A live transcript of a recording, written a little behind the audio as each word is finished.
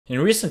In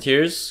recent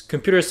years,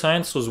 computer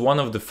science was one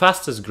of the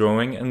fastest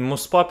growing and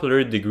most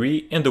popular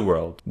degree in the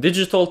world.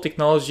 Digital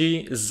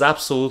technology is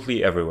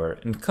absolutely everywhere,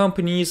 and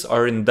companies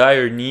are in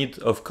dire need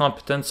of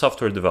competent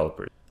software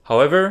developers.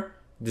 However,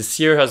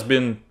 this year has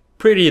been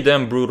pretty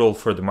damn brutal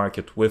for the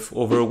market, with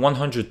over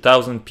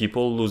 100,000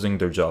 people losing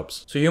their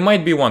jobs. So you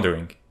might be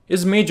wondering,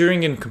 is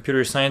majoring in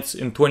computer science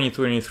in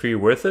 2023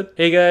 worth it?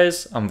 Hey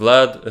guys, I'm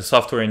Vlad, a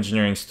software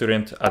engineering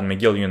student at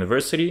McGill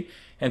University,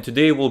 and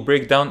today we'll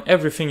break down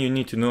everything you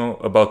need to know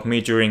about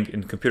majoring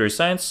in computer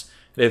science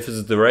and if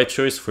it's the right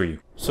choice for you.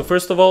 So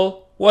first of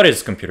all, what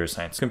is computer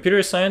science?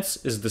 Computer science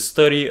is the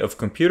study of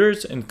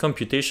computers and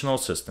computational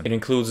systems. It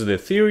includes the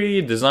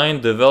theory, design,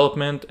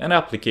 development, and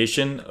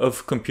application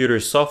of computer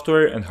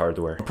software and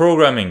hardware. From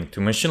programming to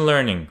machine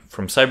learning,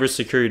 from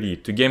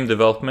cybersecurity to game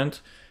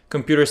development,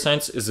 computer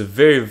science is a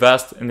very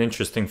vast and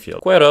interesting field.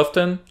 Quite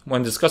often,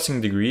 when discussing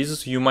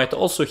degrees, you might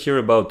also hear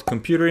about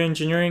computer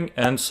engineering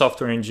and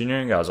software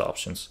engineering as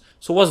options.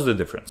 So what's the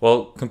difference?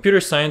 Well, computer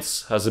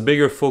science has a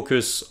bigger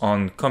focus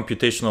on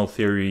computational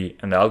theory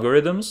and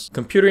algorithms.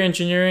 Computer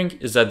engineering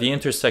is at the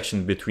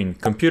intersection between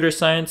computer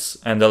science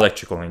and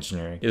electrical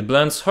engineering. It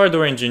blends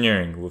hardware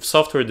engineering with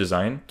software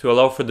design to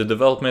allow for the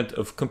development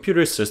of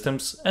computer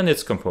systems and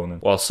its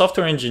components. While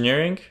software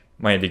engineering,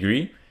 my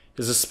degree,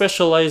 is a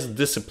specialized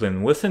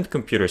discipline within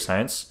computer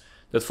science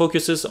that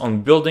focuses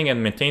on building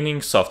and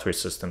maintaining software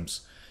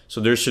systems. So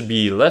there should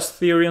be less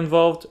theory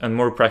involved and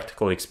more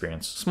practical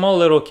experience. Small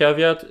little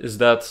caveat is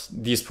that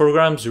these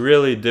programs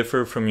really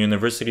differ from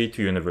university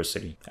to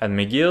university. At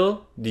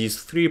McGill,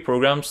 these three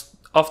programs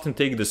often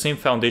take the same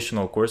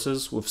foundational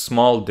courses with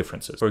small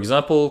differences. For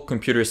example,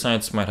 computer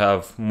science might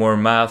have more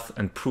math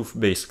and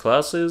proof-based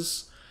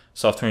classes.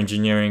 Software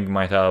engineering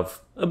might have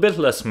a bit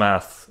less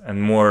math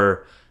and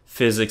more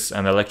physics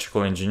and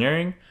electrical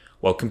engineering,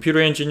 while computer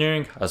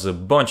engineering has a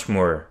bunch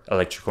more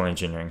electrical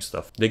engineering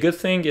stuff. The good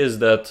thing is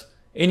that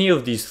any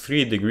of these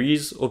three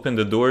degrees open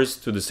the doors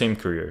to the same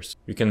careers.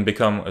 You can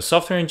become a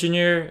software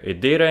engineer, a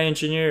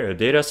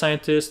data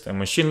scientist, a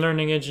machine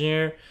learning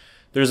engineer.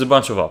 There's a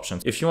bunch of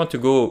options. If you want to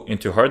go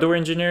into hardware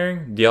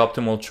engineering, the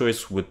optimal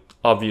choice would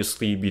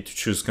obviously be to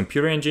choose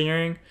computer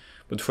engineering,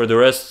 but for the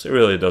rest, it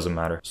really doesn't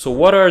matter. So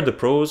what are the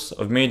pros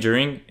of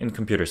majoring in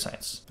computer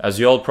science? As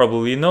you all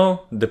probably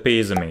know, the pay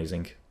is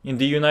amazing. In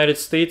the United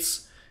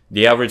States,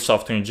 the average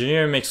software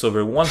engineer makes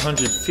over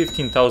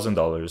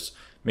 $115,000,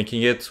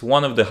 making it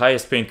one of the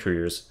highest paying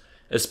careers,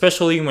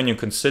 especially when you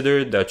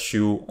consider that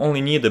you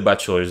only need a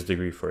bachelor's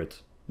degree for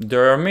it.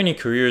 There are many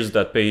careers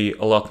that pay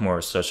a lot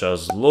more, such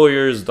as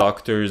lawyers,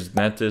 doctors,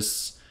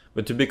 dentists,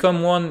 but to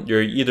become one,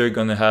 you're either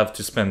gonna have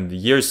to spend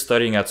years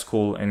studying at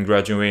school and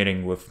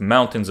graduating with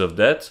mountains of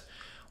debt,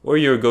 or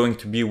you're going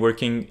to be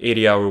working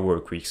 80-hour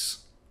work weeks,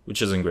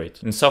 which isn't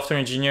great. In software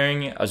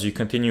engineering, as you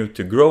continue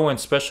to grow and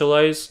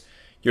specialize,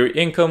 your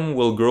income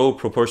will grow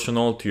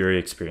proportional to your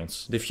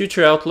experience. The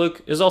future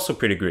outlook is also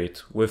pretty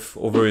great, with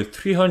over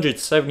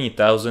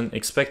 370,000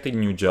 expected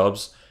new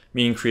jobs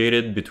being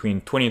created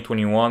between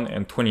 2021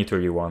 and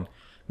 2031,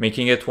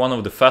 making it one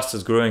of the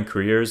fastest growing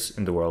careers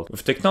in the world.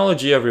 With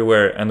technology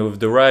everywhere and with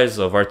the rise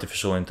of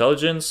artificial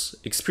intelligence,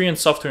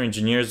 experienced software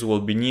engineers will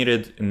be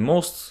needed in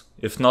most,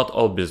 if not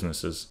all,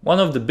 businesses.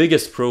 One of the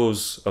biggest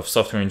pros of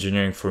software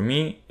engineering for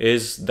me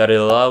is that it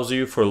allows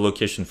you for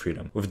location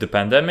freedom. With the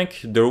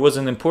pandemic, there was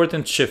an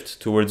important shift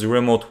towards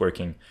remote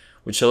working,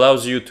 which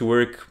allows you to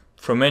work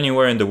from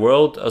anywhere in the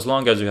world as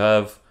long as you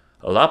have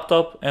a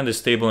laptop and a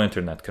stable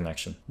internet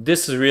connection.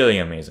 This is really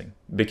amazing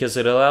because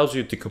it allows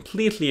you to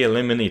completely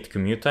eliminate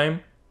commute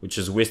time, which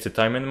is wasted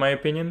time in my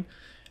opinion,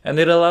 and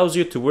it allows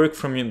you to work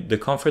from the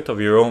comfort of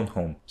your own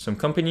home. Some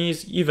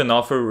companies even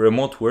offer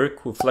remote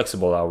work with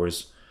flexible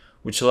hours,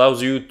 which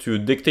allows you to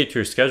dictate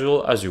your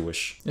schedule as you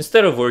wish.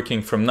 Instead of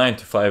working from 9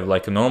 to 5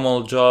 like a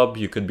normal job,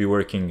 you could be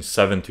working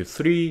 7 to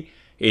 3,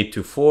 8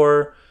 to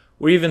 4,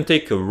 or even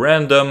take a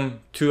random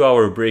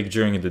 2-hour break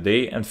during the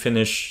day and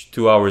finish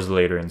 2 hours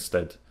later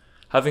instead.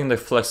 Having the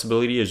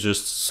flexibility is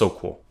just so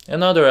cool.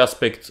 Another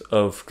aspect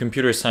of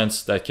computer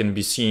science that can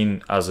be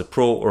seen as a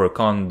pro or a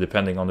con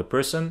depending on the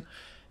person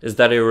is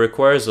that it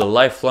requires a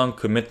lifelong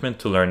commitment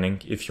to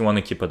learning if you want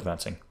to keep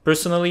advancing.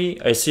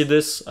 Personally, I see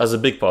this as a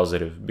big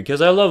positive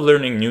because I love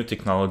learning new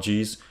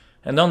technologies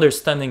and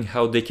understanding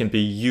how they can be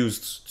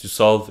used to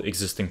solve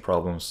existing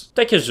problems.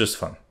 Tech is just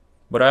fun,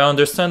 but I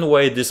understand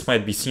why this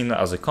might be seen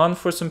as a con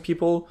for some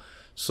people,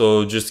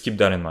 so just keep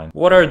that in mind.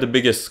 What are the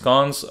biggest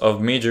cons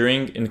of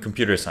majoring in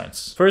computer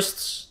science?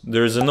 First,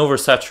 there is an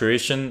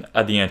oversaturation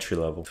at the entry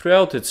level.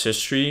 Throughout its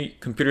history,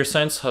 computer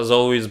science has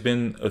always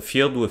been a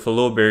field with a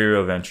low barrier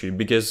of entry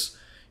because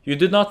you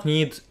did not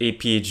need a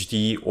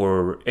PhD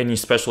or any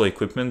special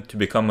equipment to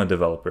become a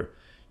developer.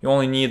 You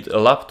only need a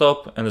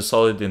laptop and a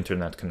solid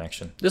internet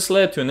connection. This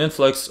led to an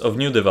influx of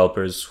new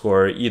developers who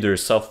are either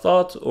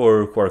self-taught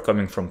or who are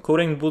coming from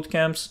coding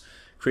bootcamps,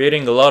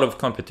 creating a lot of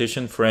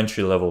competition for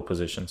entry-level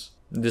positions.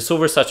 This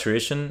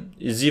oversaturation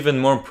is even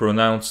more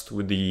pronounced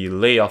with the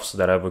layoffs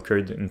that have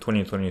occurred in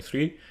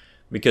 2023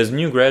 because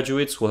new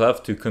graduates will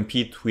have to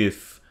compete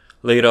with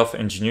laid off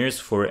engineers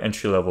for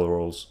entry-level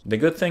roles. The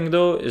good thing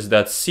though is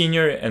that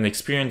senior and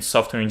experienced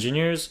software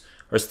engineers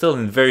are still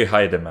in very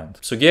high demand.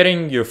 So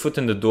getting your foot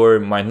in the door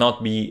might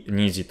not be an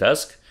easy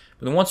task,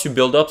 but once you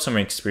build up some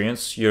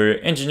experience, your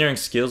engineering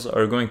skills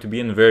are going to be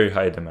in very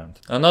high demand.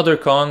 Another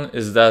con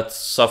is that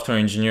software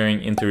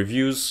engineering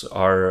interviews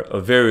are a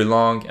very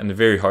long and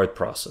very hard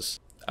process.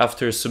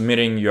 After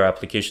submitting your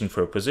application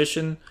for a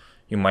position,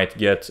 you might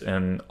get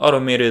an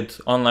automated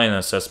online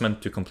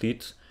assessment to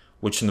complete,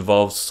 which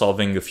involves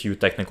solving a few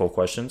technical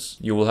questions.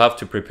 You will have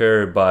to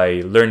prepare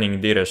by learning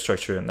data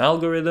structure and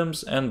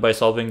algorithms and by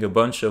solving a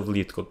bunch of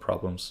lead code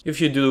problems. If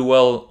you do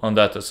well on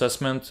that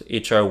assessment,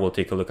 HR will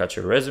take a look at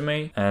your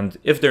resume, and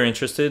if they're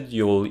interested,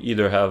 you will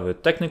either have a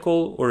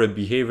technical or a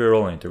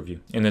behavioral interview.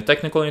 In a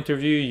technical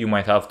interview, you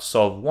might have to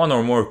solve one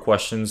or more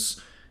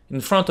questions in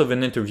front of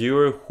an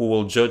interviewer who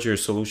will judge your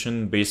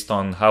solution based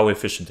on how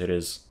efficient it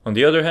is. On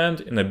the other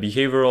hand, in a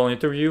behavioral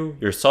interview,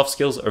 your soft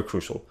skills are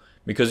crucial,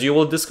 because you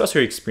will discuss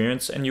your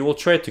experience and you will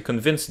try to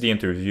convince the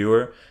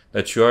interviewer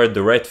that you are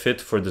the right fit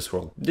for this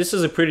role. This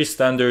is a pretty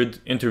standard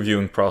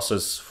interviewing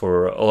process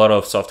for a lot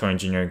of software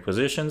engineering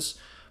positions,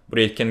 but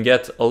it can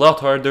get a lot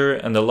harder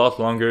and a lot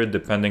longer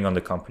depending on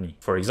the company.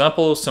 For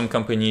example, some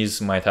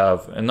companies might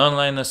have an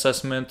online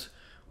assessment,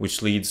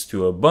 which leads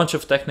to a bunch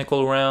of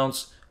technical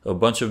rounds, a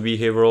bunch of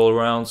behavioral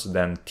rounds,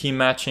 then team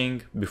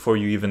matching before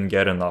you even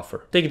get an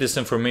offer. Take this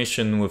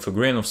information with a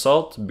grain of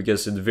salt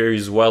because it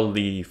varies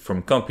wildly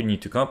from company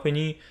to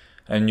company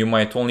and you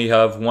might only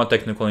have one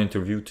technical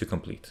interview to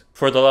complete.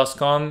 For the last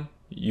con,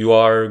 you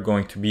are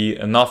going to be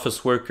an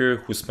office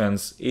worker who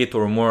spends 8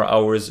 or more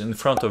hours in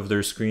front of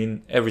their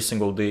screen every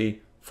single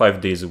day,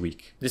 5 days a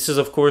week. This is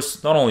of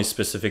course not only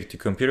specific to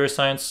computer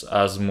science,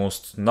 as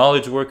most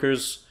knowledge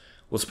workers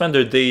will spend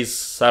their days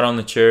sat on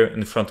a chair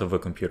in front of a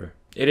computer.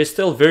 It is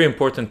still very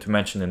important to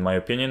mention in my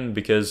opinion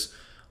because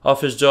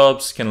office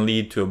jobs can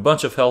lead to a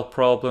bunch of health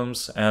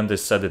problems and a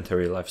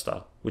sedentary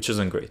lifestyle, which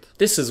isn't great.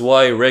 This is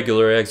why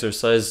regular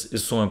exercise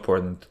is so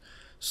important.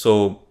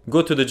 So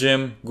go to the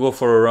gym, go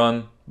for a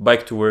run,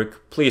 bike to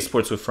work, play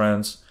sports with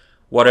friends,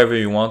 whatever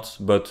you want,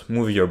 but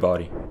move your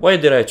body. Why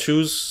did I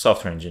choose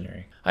software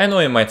engineering? I know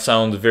it might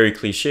sound very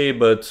cliche,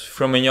 but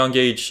from a young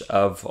age,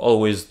 I've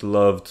always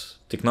loved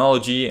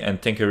technology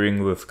and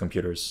tinkering with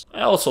computers.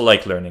 I also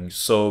like learning,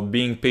 so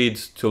being paid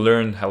to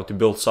learn how to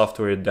build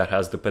software that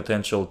has the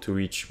potential to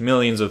reach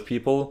millions of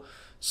people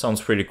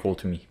sounds pretty cool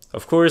to me.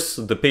 Of course,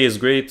 the pay is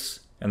great,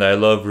 and I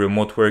love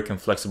remote work and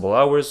flexible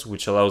hours,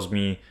 which allows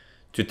me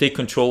to take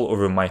control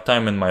over my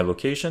time and my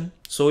location.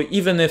 So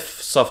even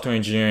if software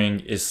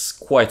engineering is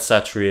quite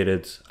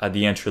saturated at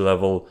the entry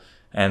level,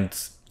 and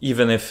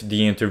even if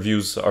the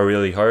interviews are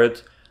really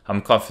hard,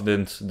 I'm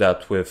confident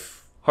that with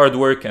hard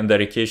work and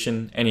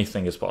dedication,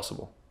 anything is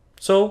possible.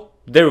 So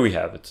there we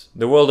have it.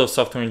 The world of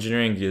software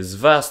engineering is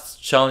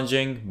vast,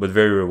 challenging, but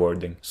very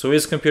rewarding. So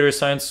is computer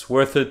science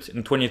worth it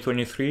in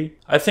 2023?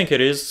 I think it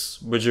is,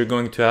 but you're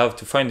going to have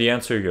to find the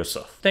answer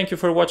yourself. Thank you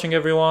for watching,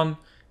 everyone.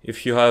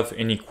 If you have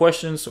any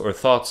questions or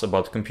thoughts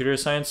about computer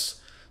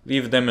science,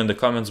 leave them in the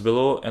comments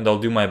below and I'll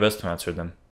do my best to answer them.